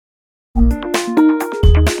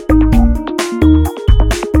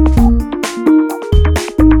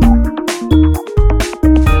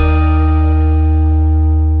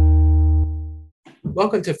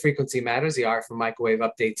Welcome to Frequency Matters, the RF and Microwave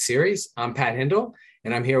Update Series. I'm Pat Hindle,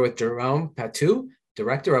 and I'm here with Jerome Patou,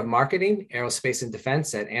 Director of Marketing, Aerospace and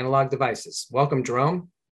Defense at Analog Devices. Welcome, Jerome.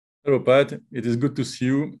 Hello, Pat. It is good to see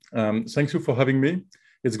you. Thank you for having me.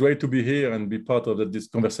 It's great to be here and be part of this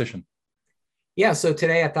conversation. Yeah, so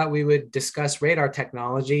today I thought we would discuss radar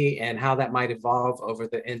technology and how that might evolve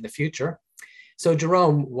in the future. So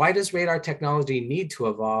Jerome, why does radar technology need to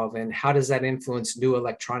evolve, and how does that influence new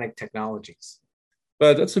electronic technologies?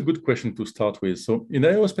 Well, that's a good question to start with. So in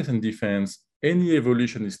aerospace and defense, any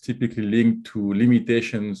evolution is typically linked to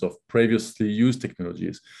limitations of previously used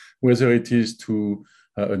technologies, whether it is to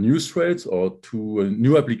a new threat or to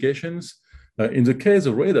new applications. In the case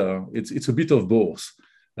of radar, it's a bit of both.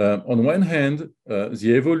 On one hand,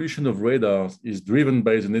 the evolution of radars is driven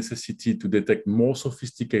by the necessity to detect more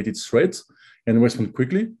sophisticated threats and respond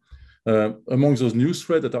quickly. Among those new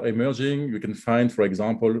threats that are emerging, you can find, for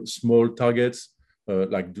example, small targets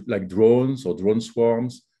like drones or drone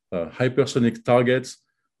swarms, hypersonic targets,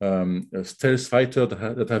 stealth fighters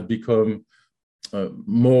that have become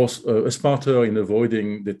smarter in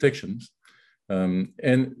avoiding detections.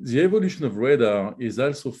 And the evolution of radar is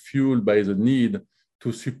also fueled by the need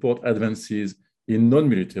to support advances in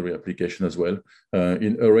non-military application as well,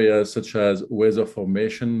 in areas such as weather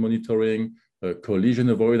formation monitoring, collision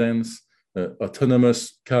avoidance,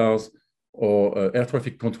 autonomous cars, or air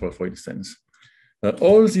traffic control, for instance.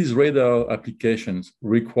 All these radar applications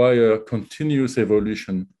require continuous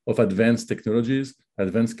evolution of advanced technologies,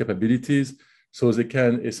 advanced capabilities, so they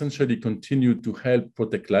can essentially continue to help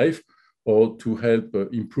protect life or to help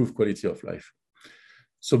improve quality of life.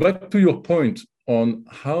 So back to your point on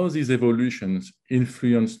how these evolutions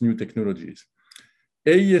influence new technologies.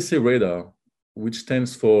 AESA radar, which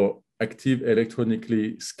stands for Active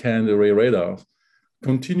Electronically Scanned Array Radars,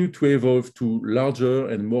 continue to evolve to larger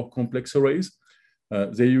and more complex arrays.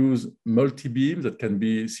 They use multi-beams that can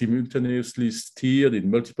be simultaneously steered in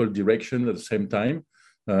multiple directions at the same time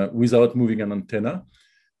without moving an antenna.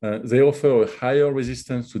 They offer a higher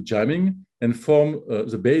resistance to jamming and form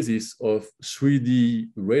the basis of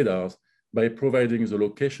 3D radars by providing the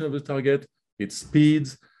location of the target, its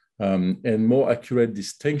speeds, and more accurate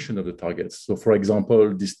distinction of the targets. So, for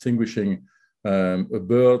example, distinguishing a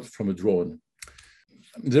bird from a drone.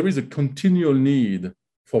 There is a continual need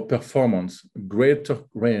for performance, greater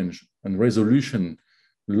range and resolution,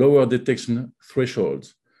 lower detection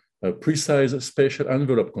thresholds, precise spatial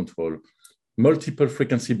envelope control, multiple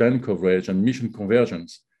frequency band coverage, and mission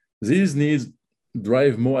convergence. These needs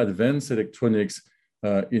drive more advanced electronics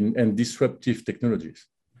and disruptive technologies.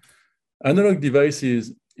 Analog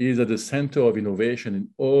Devices is at the center of innovation in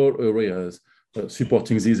all areas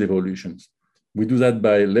supporting these evolutions. We do that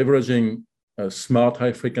by leveraging smart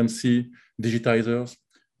high-frequency digitizers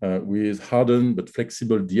with hardened but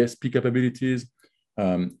flexible DSP capabilities,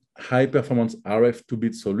 high-performance RF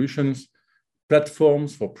 2-bit solutions,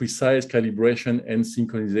 platforms for precise calibration and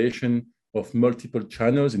synchronization of multiple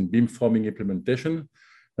channels in beamforming implementation,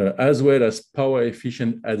 as well as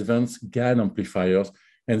power-efficient advanced GaN amplifiers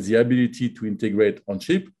and the ability to integrate on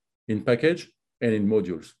chip, in package, and in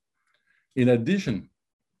modules. In addition,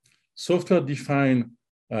 software-defined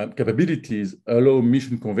capabilities allow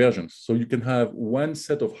mission convergence. So you can have one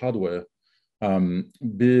set of hardware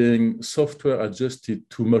being software adjusted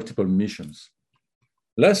to multiple missions.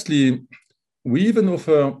 Lastly, we even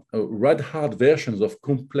offer rad-hard versions of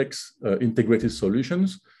complex integrated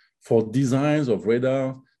solutions for designs of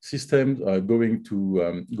radar systems going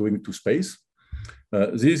to space.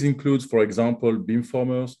 These include, for example,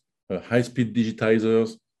 beamformers, high-speed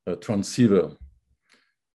digitizers, transceivers.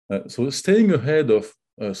 So staying ahead of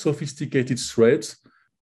sophisticated threats,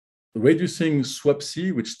 reducing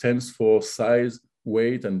SWaP-C, which stands for size,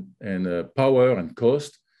 weight, and power and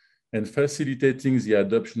cost, and facilitating the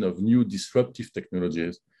adoption of new disruptive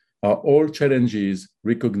technologies are all challenges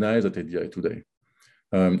recognized at ADI today.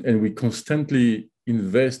 And we constantly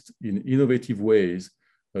invest in innovative ways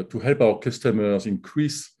to help our customers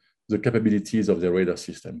increase the capabilities of their radar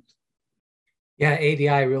systems. Yeah,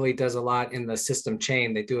 ADI really does a lot in the system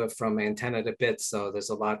chain. They do it from antenna to bits, so there's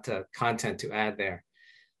a lot of content to add there.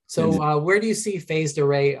 So where do you see phased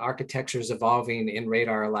array architectures evolving in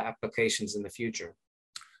radar applications in the future?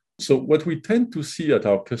 So what we tend to see at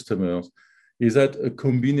our customers is that a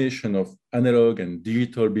combination of analog and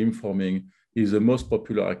digital beamforming is the most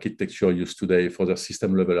popular architecture used today for their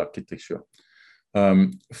system-level architecture.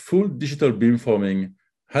 Full digital beamforming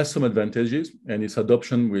has some advantages, and its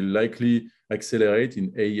adoption will likely accelerate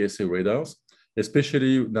in AESA radars,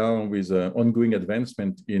 especially now with ongoing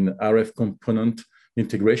advancement in RF component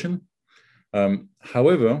integration.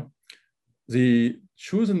 However, the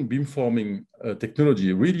chosen beamforming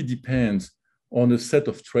technology really depends on a set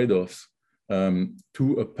of trade-offs to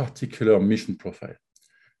a particular mission profile.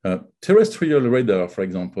 Terrestrial radar, for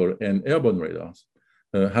example, and airborne radars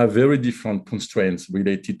have very different constraints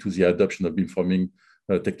related to the adoption of beamforming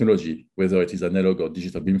technology, whether it is analog or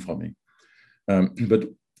digital beamforming. But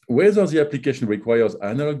whether the application requires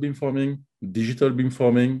analog beamforming, digital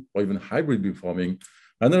beamforming, or even hybrid beamforming,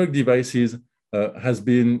 Analog Devices has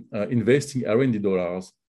been investing R&D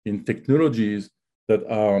dollars in technologies that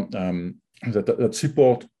are that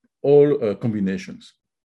support all combinations.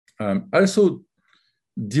 Also,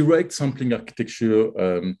 direct sampling architecture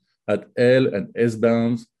at L and S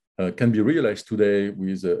bands can be realized today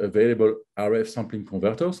with available RF sampling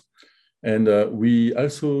converters, and we are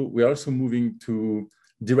also moving to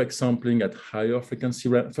direct sampling at higher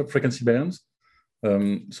frequency bands.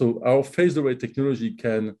 So our phased array technology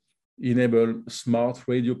can enable smart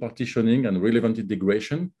radio partitioning and relevant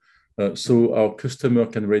integration, so our customer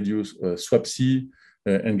can reduce swap-C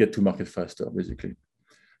and get to market faster, basically.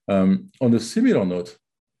 On a similar note,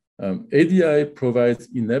 ADI provides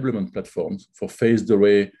enablement platforms for phased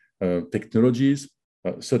array technologies,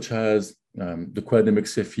 such as the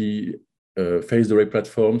Quad-MXFE phased array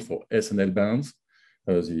platform for S and L bands,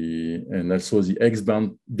 and also the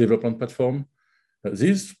X-band development platform.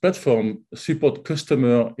 These platforms support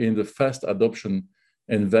customer in the fast adoption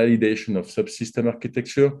and validation of subsystem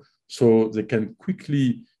architecture, so they can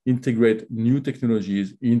quickly integrate new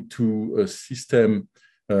technologies into a system,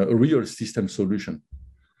 a real system solution.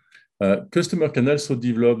 Customer can also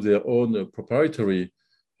develop their own proprietary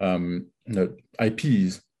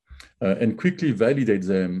IPs and quickly validate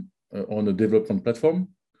them on a development platform,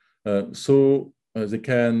 so they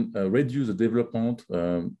can reduce the development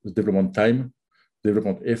time,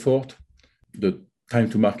 development effort, the time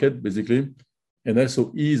to market, basically, and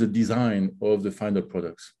also ease the design of the final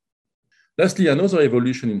products. Lastly, another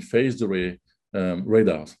evolution in phased array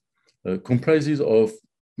radars comprises of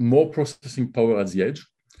more processing power at the edge.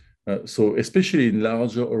 So especially in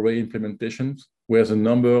larger array implementations, where the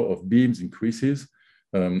number of beams increases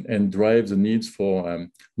and drives the needs for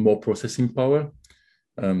more processing power.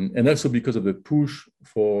 And also because of the push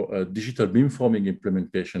for digital beamforming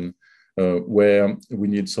implementation, where we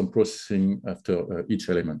need some processing after each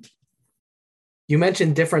element. You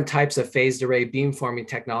mentioned different types of phased array beamforming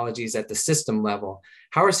technologies at the system level.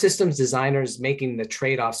 How are systems designers making the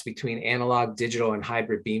trade-offs between analog, digital, and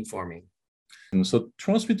hybrid beamforming? And so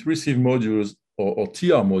transmit receive modules or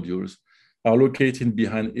TR modules are located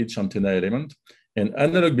behind each antenna element, and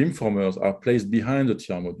analog beamformers are placed behind the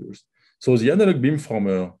TR modules. So the analog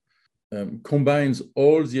beamformer combines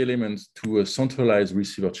all the elements to a centralized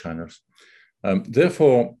receiver channels.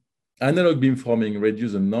 Therefore, analog beamforming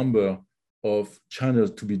reduces the number of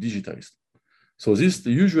channels to be digitized. So this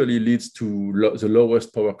usually leads to the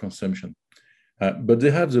lowest power consumption, but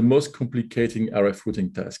they have the most complicating RF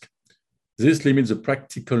routing task. This limits the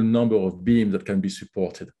practical number of beams that can be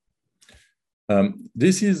supported.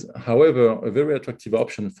 This is, however, a very attractive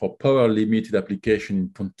option for power-limited application in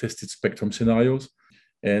contested spectrum scenarios.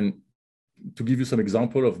 And to give you some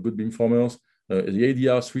example of good beamformers, the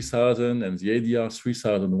ADR 3000 and the ADR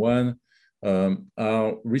 3001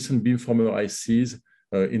 are recent beamformer ICs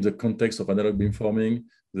in the context of analog beamforming.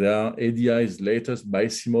 They are ADI's latest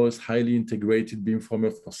BiCMOS highly integrated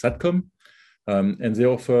beamformer for SATCOM, and they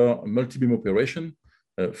offer multi-beam operation,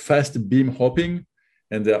 fast beam hopping,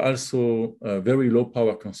 and they're also very low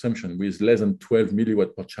power consumption with less than 12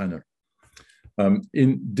 milliwatt per channel.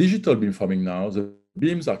 In digital beamforming now, the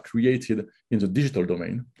beams are created in the digital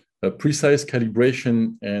domain. Precise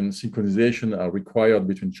calibration and synchronization are required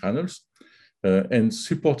between channels, and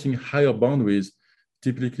supporting higher boundaries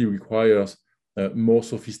typically requires more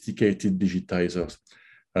sophisticated digitizers,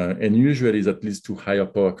 and usually that leads to higher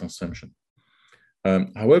power consumption.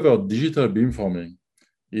 However, digital beamforming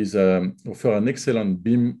offers an excellent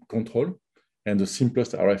beam control and the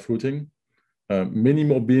simplest RF routing. Many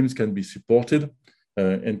more beams can be supported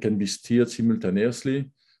and can be steered simultaneously,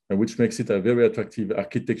 which makes it a very attractive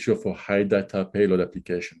architecture for high data payload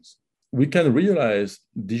applications. We can realize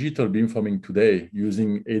digital beamforming today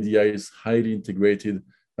using ADI's highly integrated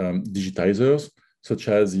digitizers, such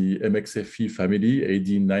as the MXFE family,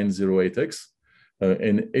 AD908X,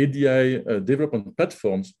 and ADI development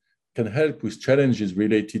platforms can help with challenges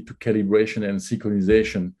related to calibration and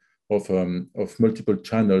synchronization of multiple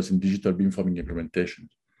channels in digital beamforming implementation.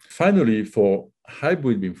 Finally, for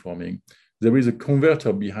hybrid beamforming, there is a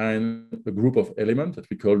converter behind a group of elements that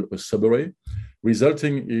we call a subarray,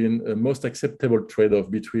 resulting in a most acceptable trade-off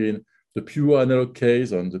between the pure analog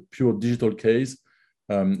case and the pure digital case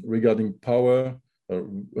regarding power,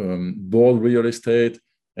 broad real estate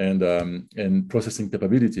and processing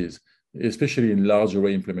capabilities, especially in large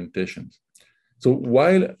array implementations. So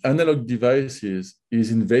while Analog Devices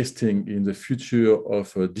is investing in the future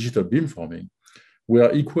of digital beamforming, we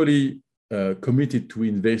are equally committed to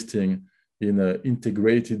investing in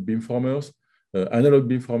integrated beamformers, analog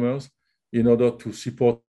beamformers, in order to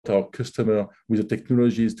support our customer with the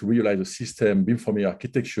technologies to realize a system beamforming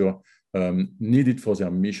architecture needed for their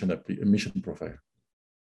mission profile.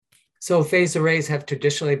 So phased arrays have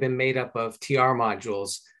traditionally been made up of TR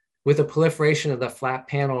modules. With the proliferation of the flat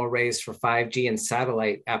panel arrays for 5G and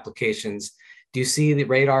satellite applications, do you see the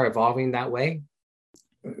radar evolving that way?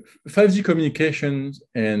 5G communications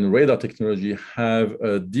and radar technology have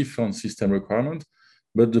a different system requirement,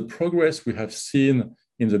 but the progress we have seen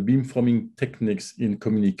in the beamforming techniques in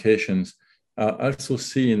communications are also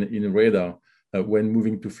seen in radar when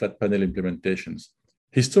moving to flat panel implementations.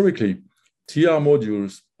 Historically, TR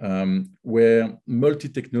modules were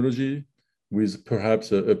multi-technology with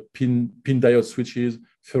perhaps a pin diode switches,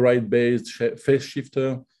 ferrite-based phase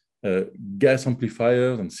shifter, gas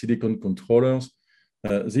amplifiers, and silicon controllers.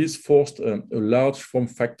 This forced a large form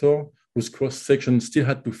factor whose cross-section still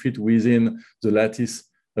had to fit within the lattice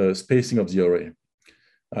spacing of the array.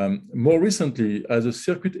 More recently, as a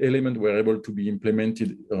circuit element were able to be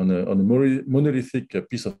implemented on a monolithic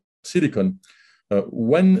piece of silicon,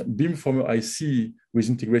 one beamformer IC with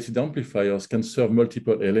integrated amplifiers can serve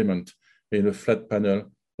multiple elements in a flat panel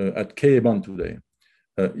at Ka-band today.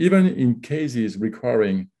 Even in cases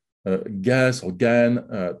requiring GaAs or GaN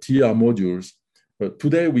TR modules,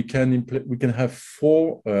 today we can have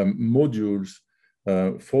four modules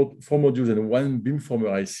and one beamformer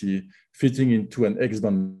IC fitting into an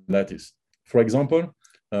X-band lattice. For example,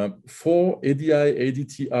 4 ADI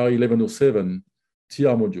ADT-R1107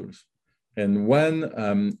 TR modules and one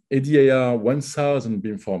ADAR 1000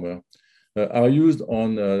 beamformer are used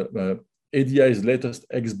on ADI's latest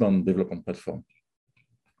X-band development platform.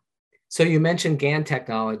 So you mentioned GaN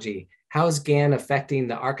technology. How is GaN affecting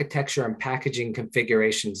the architecture and packaging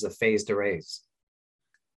configurations of phased arrays?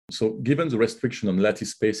 So given the restriction on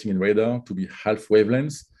lattice spacing in radar to be half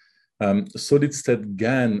wavelengths, solid-state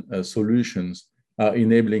GaN solutions are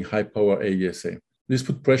enabling high-power AESA. This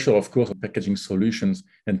puts pressure, of course, on packaging solutions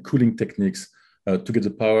and cooling techniques to get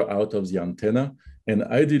the power out of the antenna. And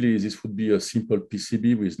ideally, this would be a simple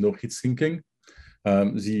PCB with no heat sinking.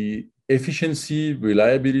 The efficiency,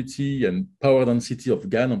 reliability, and power density of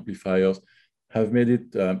GaN amplifiers have made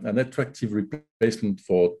it an attractive replacement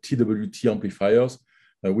for TWT amplifiers,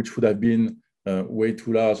 which would have been way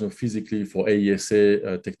too large physically for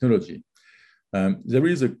AESA technology. There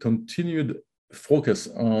is a continued focus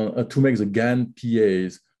on to make the GaN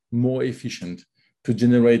PAs more efficient to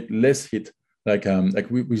generate less heat, like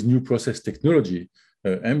with new process technology,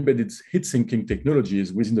 embedded heat sinking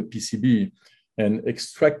technologies within the PCB, and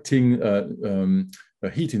extracting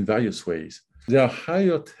heat in various ways. There are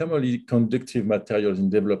higher thermally conductive materials in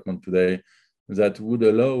development today that would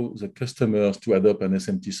allow the customers to adopt an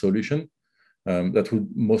SMT solution that would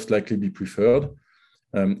most likely be preferred.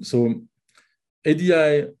 So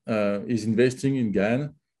ADI is investing in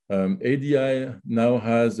GaN. ADI now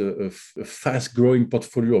has a fast-growing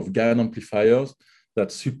portfolio of GaN amplifiers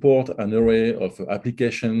that support an array of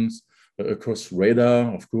applications across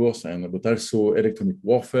radar, of course, but also electronic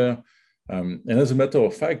warfare. And as a matter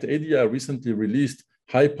of fact, ADI recently released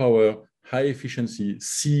high-power, high-efficiency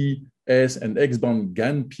C, S, and X-band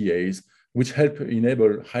GaN PAs, which help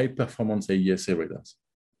enable high-performance AESA radars.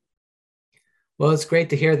 Well, it's great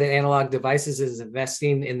to hear that Analog Devices is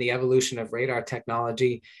investing in the evolution of radar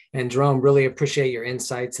technology. And Jerome, really appreciate your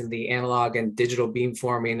insights in the analog and digital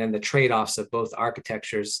beamforming and the trade-offs of both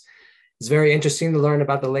architectures. It's very interesting to learn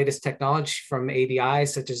about the latest technology from ADI,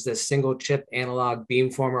 such as the single chip analog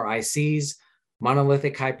beamformer ICs,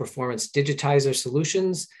 monolithic high performance digitizer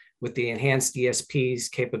solutions with the enhanced DSP's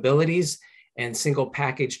capabilities, and single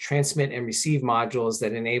package transmit and receive modules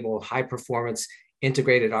that enable high performance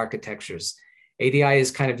integrated architectures. ADI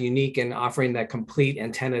is kind of unique in offering that complete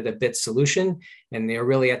antenna to bit solution, and they're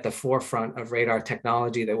really at the forefront of radar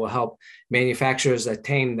technology that will help manufacturers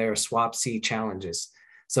attain their SWaP-C challenges.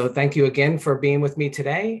 So thank you again for being with me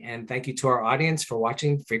today, and thank you to our audience for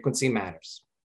watching Frequency Matters.